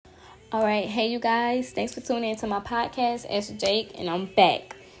All right, hey you guys, thanks for tuning into my podcast. It's Jake, and I'm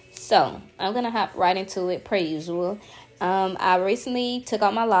back. So I'm gonna hop right into it, per usual. I recently took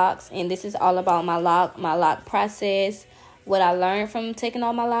out my locks, and this is all about my lock process, what I learned from taking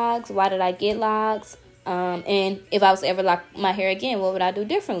out my locks, why did I get locks, and if I was to ever lock my hair again, what would I do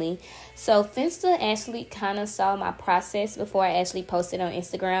differently? So Finsta actually kind of saw my process before I actually posted on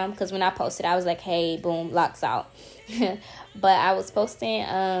Instagram, because when I posted, I was like, hey, boom, locks out. But I was posting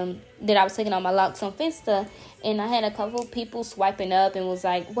that I was taking out my locks on Finsta, and I had a couple people swiping up and was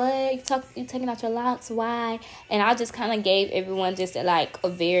like, what, you taking out your locks, why? And I just kind of gave everyone just a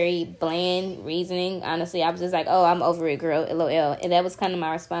very bland reasoning. Honestly, I was just like, oh, I'm over it, girl, LOL. And that was kind of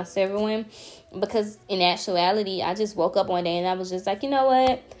my response to everyone, because in actuality, I just woke up one day and I was just like, you know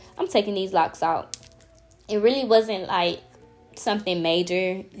what, I'm taking these locks out. It really wasn't like something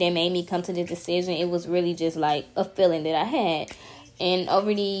major that made me come to the decision. It was really just like a feeling that I had. And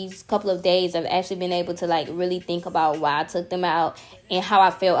over these couple of days, I've actually been able to really think about why I took them out and how I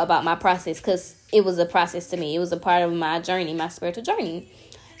felt about my process, because it was a process to me. It was a part of my journey, my spiritual journey.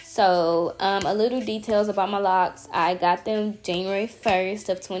 So a little details about my locks. I got them January 1st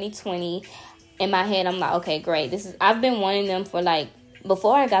of 2020. In my head, I'm like, okay, great. I've been wanting them for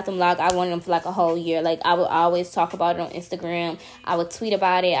before I got them locked, I wanted them for a whole year. I would always talk about it on Instagram. I would tweet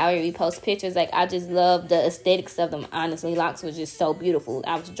about it. I would repost pictures. I just love the aesthetics of them. Honestly, locks was just so beautiful.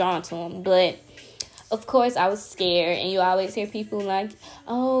 I was drawn to them. But, of course, I was scared. And you always hear people like,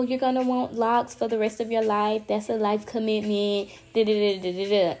 oh, you're going to want locks for the rest of your life. That's a life commitment.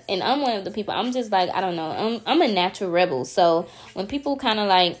 Da-da-da-da-da-da. And I'm one of the people, I'm just I don't know. I'm a natural rebel. So when people kind of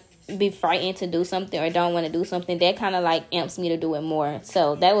be frightened to do something or don't want to do something, that kind of amps me to do it more.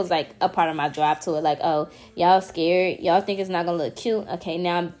 So that was a part of my drive to it. Oh, y'all scared, y'all think it's not gonna look cute, okay,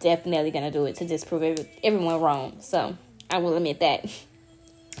 now I'm definitely gonna do it to just prove everyone wrong. So I will admit that.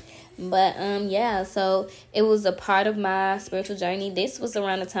 But yeah, so it was a part of my spiritual journey. This was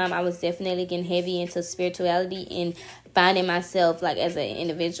around the time I was definitely getting heavy into spirituality and finding myself as an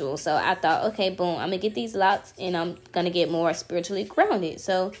individual. So I thought, okay, boom, I'm gonna get these locks and I'm gonna get more spiritually grounded.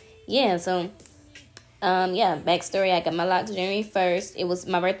 So backstory, I got my locks January 1st. It was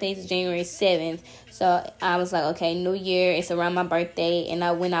my birthday is January 7th. So I was like, okay, New Year, it's around my birthday, and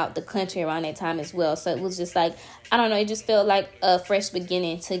I went out the country around that time as well. So it was just I don't know, it just felt like a fresh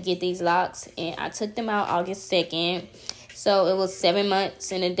beginning to get these locks, and I took them out August 2nd. So it was 7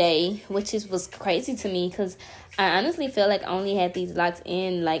 months and a day, which was crazy to me, because I honestly feel like I only had these locks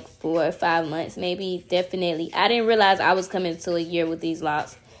in 4 or 5 months, maybe, definitely. I didn't realize I was coming to a year with these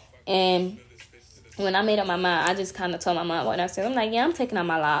locks. And when I made up my mind, I just kind of told my mom what I said. I'm like, yeah, I'm taking out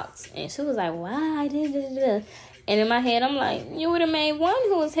my locks. And she was like, why? And in my head, I'm like, you would have made one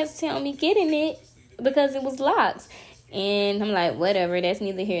who was hesitant on me getting it because it was locks. And I'm like, whatever, that's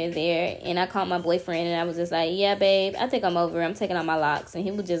neither here nor there. And I called my boyfriend, and I was just like, yeah, babe, I think I'm over it. I'm taking out my locks. And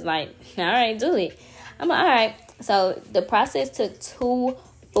he was just like, all right, do it. I'm like, all right. So the process took 2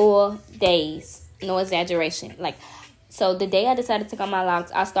 full days. No exaggeration. So the day I decided to take out my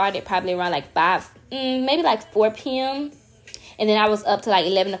locks, I started probably around 5, maybe 4 p.m. And then I was up to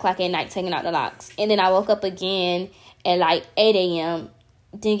 11 o'clock at night taking out the locks. And then I woke up again at 8 a.m.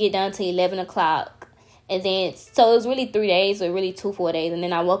 Didn't get done till 11 o'clock. And then, so it was really 3 days, or really 2 full days. And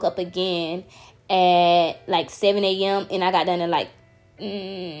then I woke up again at 7 a.m. And I got done at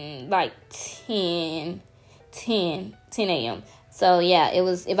 10 a.m. So yeah, it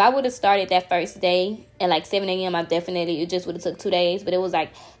was, if I would have started that first day at 7 a.m., it just would have took 2 days, but it was a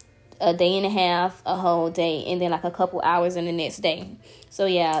day and a half, a whole day, and then a couple hours in the next day. So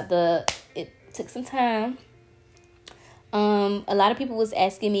yeah, it took some time. A lot of people was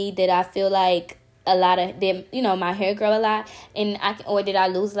asking me, did I feel like a lot of them, my hair grow a lot, or did I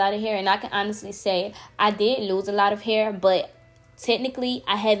lose a lot of hair? And I can honestly say I did lose a lot of hair, but technically,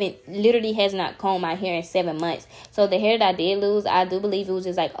 I has not combed my hair in 7 months. So the hair that I did lose, I do believe it was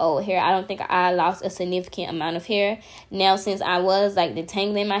just old hair. I don't think I lost a significant amount of hair. Now, since I was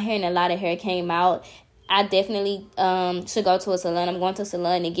detangling my hair and a lot of hair came out, I definitely should go to a salon. I'm going to a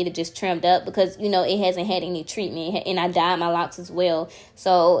salon and get it just trimmed up, because, it hasn't had any treatment. And I dyed my locks as well.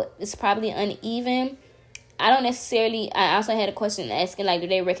 So it's probably uneven. I also had a question asking, do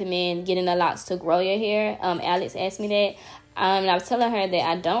they recommend getting the locks to grow your hair? Alex asked me that. And I was telling her that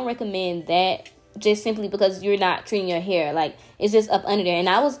I don't recommend that, just simply because you're not treating your hair. It's just up under there. And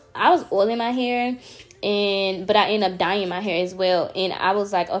I was oiling my hair, but I ended up dyeing my hair as well. And I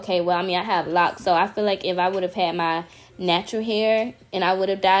was like, okay, well, I have locks. So I feel like if I would have had my natural hair and I would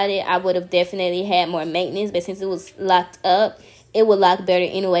have dyed it, I would have definitely had more maintenance. But since it was locked up, it would lock better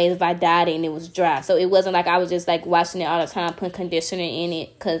anyways if I dyed it and it was dry. So it wasn't like I was just like washing it all the time, putting conditioner in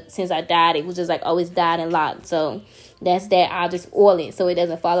it, because since I dyed it was just like always dyed and locked. So that's that. I'll just oil it so it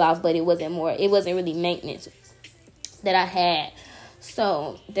doesn't fall off, but it wasn't really maintenance that I had.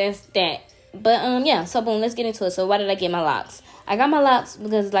 So that's that. But yeah, so boom, let's get into it. So why did I get my locks? I got my locks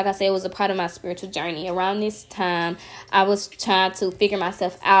because, like I said, it was a part of my spiritual journey. Around this time, I was trying to figure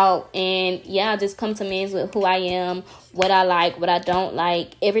myself out, and yeah, just come to terms with who I am, what I like, what I don't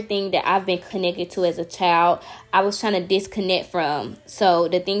like, everything that I've been connected to as a child. I was trying to disconnect from. So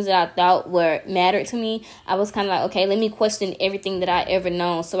the things that I thought were mattered to me, I was kind of like, okay, let me question everything that I ever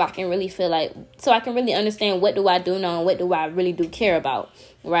known, so I can really understand what do I do know and what do I really do care about,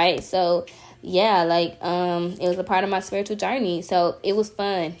 right? So yeah, like it was a part of my spiritual journey. So it was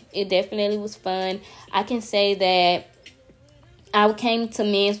fun. It definitely was fun. I can say that I came to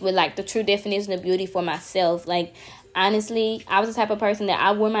terms with like the true definition of beauty for myself. Like, honestly, I was the type of person that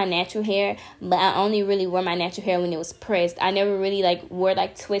I wore my natural hair, but I only really wore my natural hair when it was pressed. I never really like wore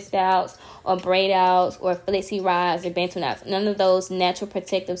like twist outs or braid outs or flexi rods or bantu knots. None of those natural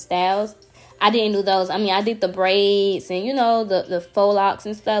protective styles. I didn't do those. I mean, I did the braids and, the faux locks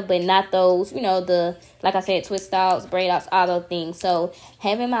and stuff, but not those, like I said, twist outs, braid outs, all those things. So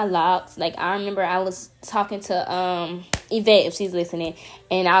having my locks, like, I remember I was talking to Yvette, if she's listening,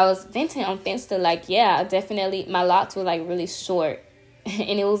 and I was venting on Finsta, like, yeah, definitely, my locks were, like, really short.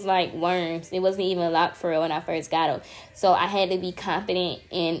 And it was like worms. It wasn't even a lock for real when I first got them. So I had to be confident.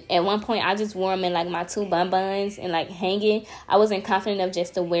 And at one point, I just wore them in like my two bun buns and like hanging. I wasn't confident enough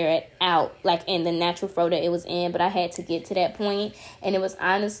just to wear it out, like in the natural fro that it was in. But I had to get to that point. And it was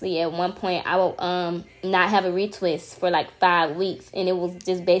honestly at one point I would not have a retwist for like 5 weeks. And it was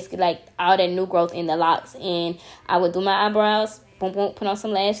just basically like all that new growth in the locks. And I would do my eyebrows, boom, boom, put on some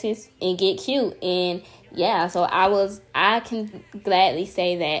lashes and get cute. And yeah, so I can gladly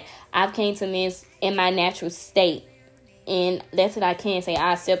say that I've came to this in my natural state. And that's what I can say.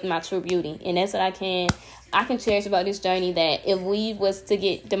 I accept my true beauty. And that's what I can cherish about this journey, that if we was to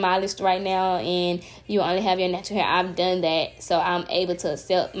get demolished right now and you only have your natural hair, I've done that. So I'm able to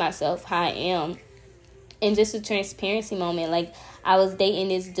accept myself how I am. And just a transparency moment, like, I was dating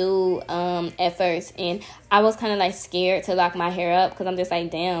this dude at first, and I was kind of like scared to lock my hair up because I'm just like,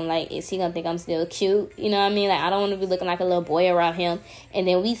 damn, like, is he gonna think I'm still cute? You know what I mean? Like, I don't want to be looking like a little boy around him. And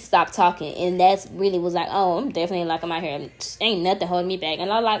then we stopped talking, and that's really was like, oh, I'm definitely locking my hair up. Ain't nothing holding me back.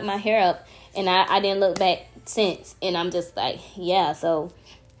 And I locked my hair up, and I didn't look back since. And I'm just like, yeah, so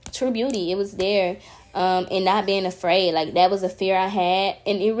true beauty, it was there. And not being afraid, like, that was a fear I had,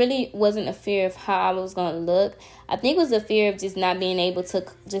 and it really wasn't a fear of how I was gonna look. I think it was a fear of just not being able to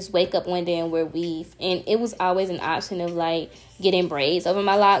just wake up one day and wear weave. And it was always an option of like getting braids over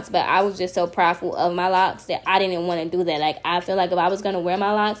my locks, but I was just so prideful of my locks that I didn't want to do that. Like, I feel like if I was gonna wear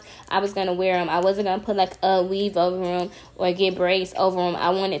my locks, I was gonna wear them. I wasn't gonna put like a weave over them or get braids over them.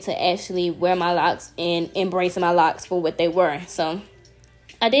 I wanted to actually wear my locks and embrace my locks for what they were. So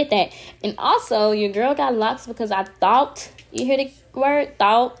I did that. And also, your girl got locks because I thought, you hear the word,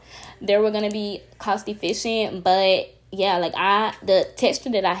 thought, they were going to be cost efficient. But yeah, like, the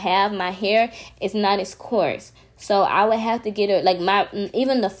texture that I have, my hair is not as coarse. So I would have to get it, like,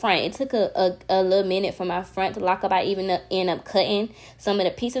 even the front. It took a little minute for my front to lock up. I even end up cutting some of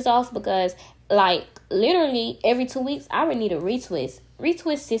the pieces off because, like, literally every 2 weeks, I would need a retwist.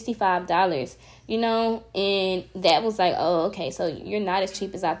 Retwist $65, and that was like, oh, okay, so you're not as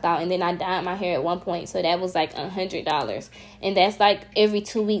cheap as I thought. And then I dyed my hair at one point, so that was like $100, and that's like every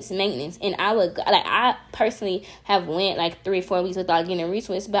 2 weeks maintenance. And I personally have went like 3-4 weeks without getting a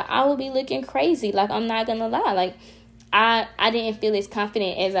retwist, but I would be looking crazy. Like, I'm not gonna lie, like, I didn't feel as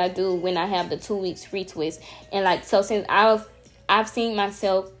confident as I do when I have the 2 weeks retwist. And like, so since I've seen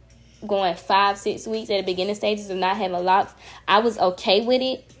myself going 5-6 weeks at the beginning stages of not having locks, I was okay with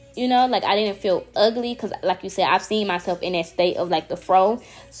it. Like, I didn't feel ugly because, like you said, I've seen myself in that state of like the fro.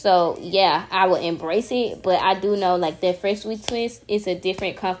 So yeah, I would embrace it. But I do know, like, that fresh retwist is a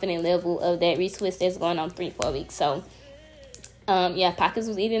different confident level of that retwist that's going on 3-4 weeks. So yeah, pockets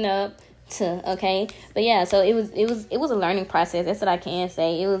was eating up too. Okay, but yeah, so it was a learning process. That's what I can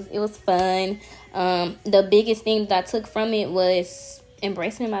say. It was fun. The biggest thing that I took from it was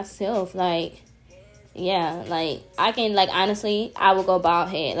embracing myself. Like, yeah, like, I can, like, honestly, I will go bald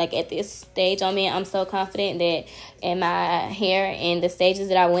head. Like, at this stage I'm in, I'm so confident that in my hair and the stages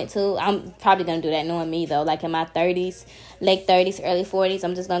that I went to, I'm probably gonna do that, knowing me though. Like, in my 30s, late 30s, early 40s,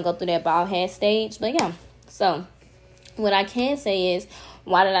 I'm just gonna go through that bald head stage. But yeah, so what I can say is,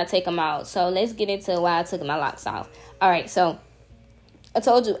 why did I take them out? So let's get into why I took my locks off. All right, so I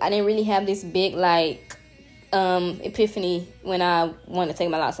told you I didn't really have this big, like, epiphany when I wanted to take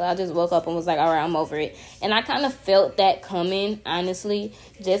my life. So I just woke up and was like, all right, I'm over it. And I kind of felt that coming, honestly,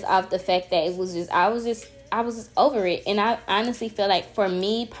 just off the fact that it was just I was just over it. And I honestly feel like for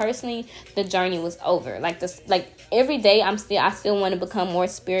me personally, the journey was over. Like every day I still want to become more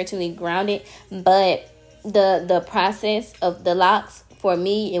spiritually grounded, but the process of the locks, for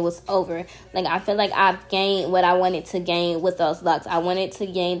me, it was over. Like, I feel like I've gained what I wanted to gain with those locks. I wanted to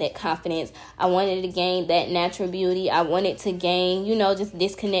gain that confidence. I wanted to gain that natural beauty. I wanted to gain, just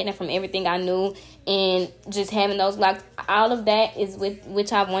disconnecting from everything I knew and just having those locks. All of that is with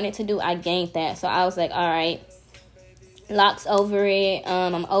which I wanted to do. I gained that. So I was like, all right, locks over it.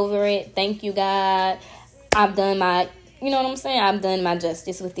 I'm over it. Thank you, God. I've done my, I've done my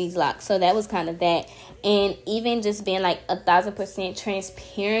justice with these locks. So that was kind of that. And even just being like 1,000%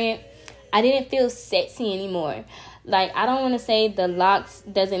 transparent, I didn't feel sexy anymore. Like, I don't want to say the locks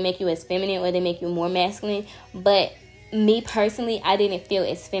doesn't make you as feminine or they make you more masculine, but me personally, I didn't feel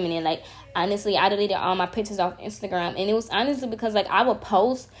as feminine. Like, honestly, I deleted all my pictures off Instagram, and it was honestly because, like, I would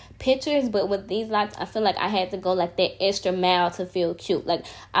post pictures, but with these locks, I feel like I had to go, like, that extra mile to feel cute. Like,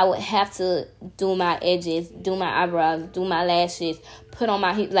 I would have to do my edges, do my eyebrows, do my lashes, put on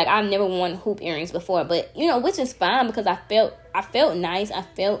my like, I've never worn hoop earrings before, but, which is fine because I felt nice, I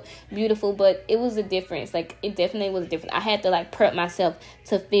felt beautiful, but it was a difference. Like, it definitely was a difference. I had to, like, prep myself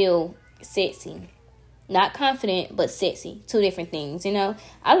to feel sexy. Not confident, but sexy. Two different things,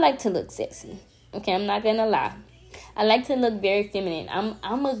 I like to look sexy. Okay, I'm not gonna lie. I like to look very feminine.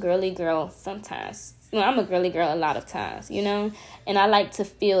 I'm a girly girl sometimes. I'm a girly girl a lot of times, and I like to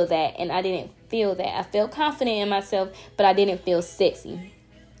feel that, and I didn't feel that. I felt confident in myself, but I didn't feel sexy.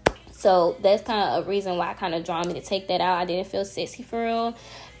 So that's kind of a reason why I kind of drawn me to take that out. I didn't feel sexy for real,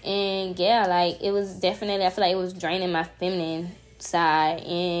 and yeah, like, it was definitely, I feel like it was draining my feminine side,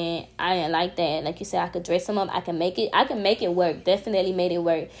 and I didn't like that. Like you said, I could dress them up, I can make it work. Definitely made it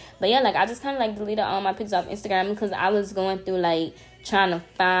work. But yeah, like, I just kind of like deleted all my pictures off Instagram because I was going through, like, trying to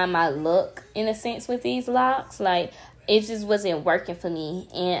find my look in a sense with these locks. Like, it just wasn't working for me,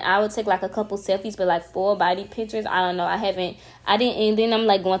 and I would take, like, a couple selfies, but, like, full body pictures, I don't know, I didn't. And then I'm,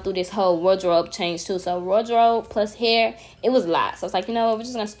 like, going through this whole wardrobe change too. So wardrobe plus hair, it was a lot. So I was like, we're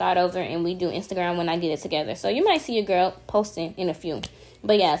just gonna start over and we do Instagram when I get it together. So you might see your girl posting in a few.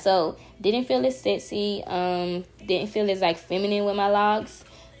 But yeah, so didn't feel as sexy, didn't feel as, like, feminine with my locks.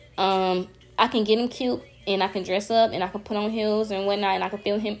 I can get them cute, and I can dress up, and I can put on heels and whatnot, and I can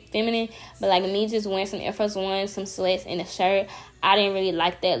feel feminine. But, like, me just wearing some Air Force Ones, some sweats, and a shirt, I didn't really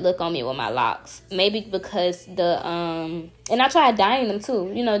like that look on me with my locks. Maybe because and I tried dyeing them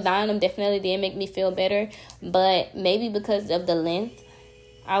too. Dyeing them definitely did make me feel better. But maybe because of the length,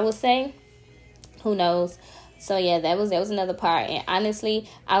 I would say. Who knows? So yeah, that was another part. And honestly,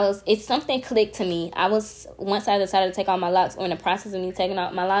 it's something clicked to me. Once I decided to take all my locks, or in the process of me taking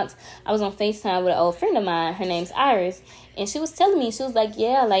out my locks, I was on FaceTime with an old friend of mine. Her name's Iris. And she was telling me, she was like,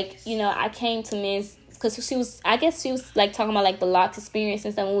 yeah, like, I came to men's, because she was like talking about, like, the locks experience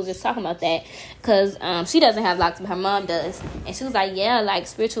and stuff. And we was just talking about that because she doesn't have locks, but her mom does. And she was like, yeah, like,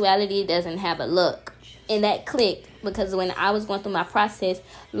 spirituality doesn't have a look. And that clicked because when I was going through my process,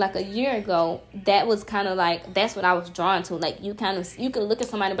 like, a year ago, that was kind of like, that's what I was drawn to. Like, you could look at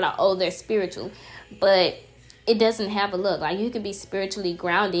somebody and be like, oh, they're spiritual, but it doesn't have a look. Like, you could be spiritually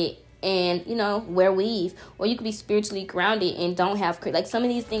grounded and, wear weave, or you could be spiritually grounded and don't have, like, some of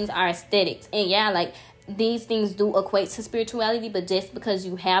these things are aesthetics. And yeah, like, these things do equate to spirituality, but just because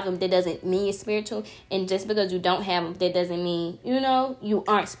you have them, that doesn't mean it's spiritual. And just because you don't have them, that doesn't mean, you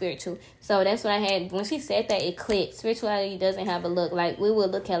aren't spiritual. So that's what I had. When she said that, it clicked. Spirituality doesn't have a look. Like, we will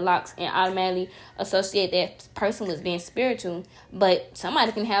look at locks and automatically associate that person with being spiritual. But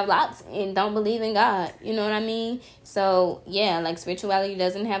somebody can have locks and don't believe in God. You know what I mean? So, yeah, like, spirituality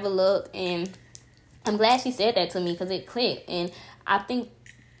doesn't have a look. And I'm glad she said that to me because it clicked. And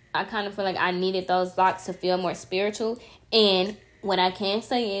I kind of feel like I needed those locks to feel more spiritual. And what I can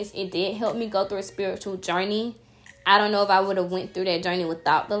say is it did help me go through a spiritual journey. I don't know if I would have went through that journey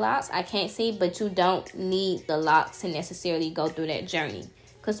without the locks. I can't see, but you don't need the locks to necessarily go through that journey.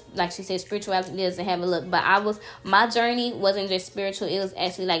 Because, like she said, spirituality doesn't have a look. But my journey wasn't just spiritual. It was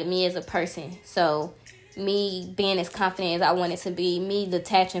actually, like, me as a person. So me being as confident as I wanted to be, me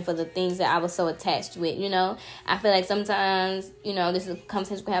detaching for the things that I was so attached with, I feel like sometimes, this is a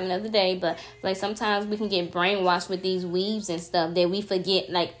conversation we have another day, but, like, sometimes we can get brainwashed with these weaves and stuff that we forget,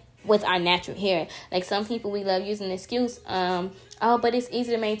 like, with our natural hair. Like, some people, we love using the excuse, but it's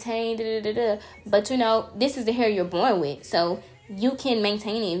easy to maintain, but, this is the hair you're born with, so you can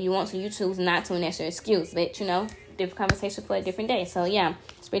maintain it if you want to. You choose not to, and that's your excuse, but, different conversation for a different day. So, yeah,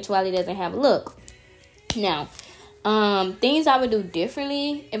 spirituality doesn't have a look. Now, things I would do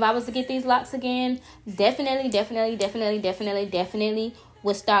differently if I was to get these locks again, definitely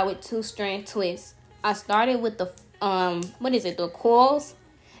would start with 2-strand twists. I started with the the coils,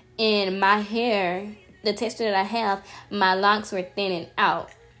 and my hair, the texture that I have, my locks were thinning out.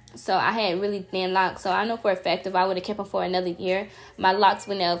 So I had really thin locks. So I know for a fact if I would have kept them for another year, my locks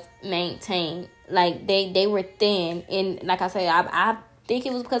would have maintained. Like they were thin, and like I said, I think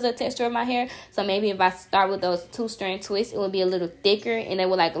it was because of the texture of my hair. So maybe if I start with those 2-strand twists, it would be a little thicker, and they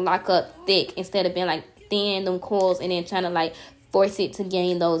would like lock up thick instead of being like thin, them coils, and then trying to like force it to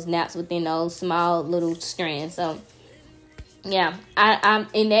gain those naps within those small little strands. So yeah, I'm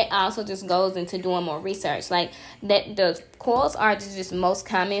and that also just goes into doing more research. Like that, the coils are just most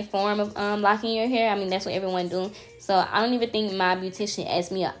common form of locking your hair. I mean, that's what everyone doing. So I don't even think my beautician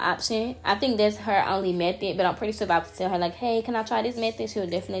asked me an option. I think that's her only method, but I'm pretty sure if I was to tell her like, hey, can I try this method, she'll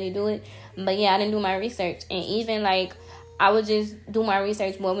definitely do it. But yeah, I didn't do my research, and even like I would just do my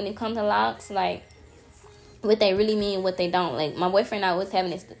research more when it comes to locks, like what they really mean, what they don't. Like my boyfriend and I was having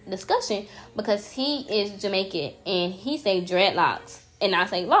this discussion because he is Jamaican and he say dreadlocks and I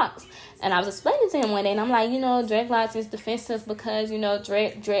say locks, and I was explaining to him one day, and I'm like, dreadlocks is defensive because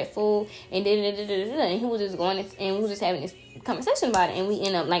dreadful and and he was just going and we were just having this conversation about it, and we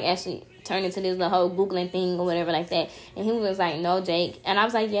end up like actually turn into this whole Googling thing or whatever like that. And he was like, no, Jake. And I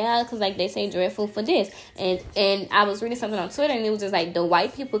was like, yeah, because like they say dreadful for this. And I was reading something on Twitter, and it was just like the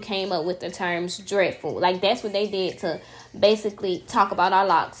white people came up with the terms dreadful. Like that's what they did to basically talk about our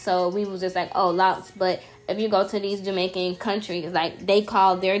locks. So we was just like, oh, locks. But if you go to these Jamaican countries, like they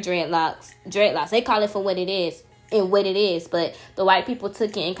call their dreadlocks. They call it for what it is. And what it is, but the white people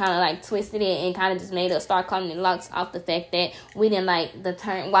took it and kind of like twisted it and kind of just made us start calling it locks off the fact that we didn't like the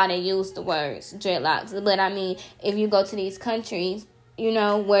term, why they used the words dreadlocks. But I mean, if you go to these countries,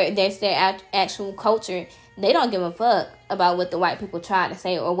 where that's their actual culture, they don't give a fuck about what the white people tried to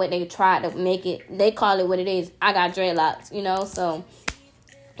say or what they tried to make it. They call it what it is. I got dreadlocks, so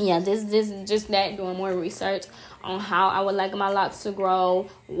yeah, this is just that, doing more research on how I would like my locks to grow,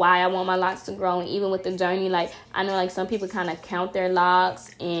 why I want my locks to grow, and even with the journey, like I know like some people kind of count their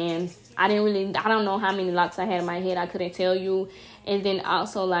locks, and I don't know how many locks I had in my head. I couldn't tell you. And then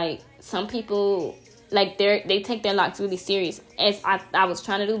also like some people, like they take their locks really serious, as I was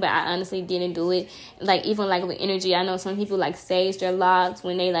trying to do, but I honestly didn't do it. Like even like with energy, I know some people like sage their locks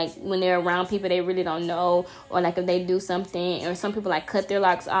when they're around people they really don't know, or like if they do something, or some people like cut their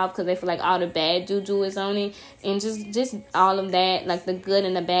locks off because they feel like all the bad juju is on it, and just all of that, like the good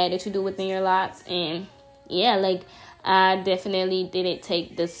and the bad that you do within your locks. And yeah, like I definitely didn't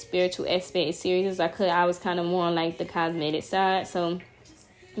take the spiritual aspect as serious as I could. I was kind of more on like the cosmetic side. So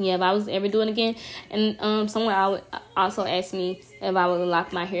yeah, if I was ever doing it again, and someone I would also ask me if I would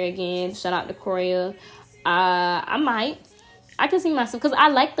lock my hair again. Shout out to Korea. I might. I can see myself, because I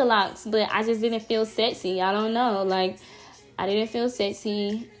like the locks, but I just didn't feel sexy. I don't know, like I didn't feel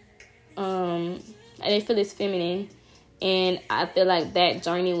sexy. I didn't feel as feminine, and I feel like that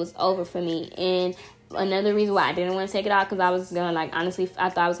journey was over for me. And another reason why I didn't want to take it out, because I was gonna like, honestly, I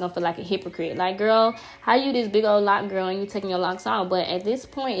thought I was gonna feel like a hypocrite. Like, girl, how you this big old lock girl and you taking your locks off? But at this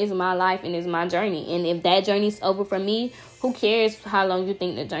point, it's my life and it's my journey. And if that journey's over for me, who cares how long you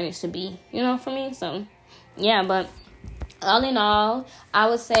think the journey should be? For me. So yeah, but all in all, I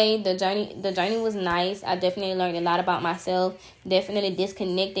would say the journey was nice. I definitely learned a lot about myself. Definitely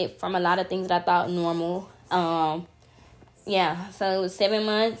disconnected from a lot of things that I thought normal. Yeah, so it was 7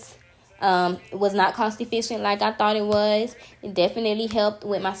 months. It was not cost efficient like I thought it was. It definitely helped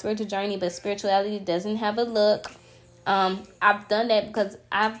with my spiritual journey, but spirituality doesn't have a look. I've done that because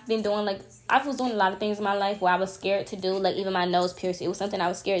I've been doing I was doing a lot of things in my life where I was scared to do, like even my nose piercing. It was something I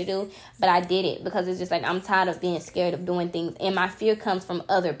was scared to do, but I did it because it's just like I'm tired of being scared of doing things, and my fear comes from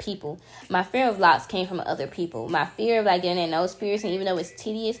other people. My fear of locks came from other people. My fear of like getting that nose piercing, even though it's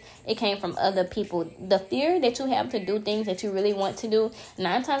tedious, it came from other people. The fear that you have to do things that you really want to do,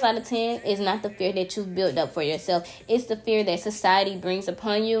 9 times out of 10, is not the fear that you've built up for yourself. It's the fear that society brings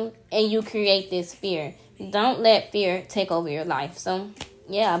upon you, and you create this fear. Don't let fear take over your life. So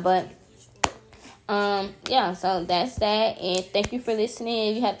yeah, but yeah, so that's that. And thank you for listening.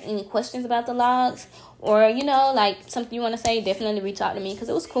 If you have any questions about the locks, or like something you want to say, definitely reach out to me, because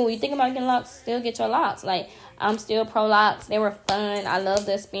it was cool. You think about getting locks, still get your locks. Like, I'm still pro locks. They were fun. I love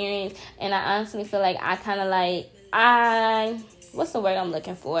the experience, and I honestly feel like I kind of what's the word I'm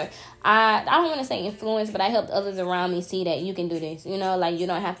looking for? I don't want to say influence, but I helped others around me see that you can do this. Like, you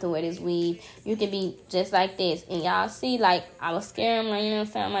don't have to wear this weave. You can be just like this. And y'all see, like, I was scared.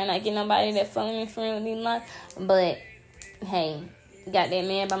 Like, I might not get nobody that follow me for really long. But, hey, got that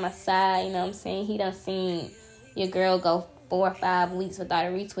man by my side, you know what I'm saying? He done seen your girl go 4 or 5 weeks without a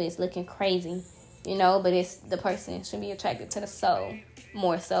retwist looking crazy, you know, but it's the person should be attracted to the soul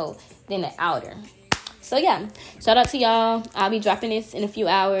more so than the outer. So yeah, shout out to y'all. I'll be dropping this in a few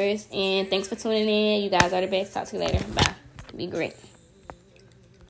hours, and thanks for tuning in. You guys are the best. Talk to you later. Bye. Be great.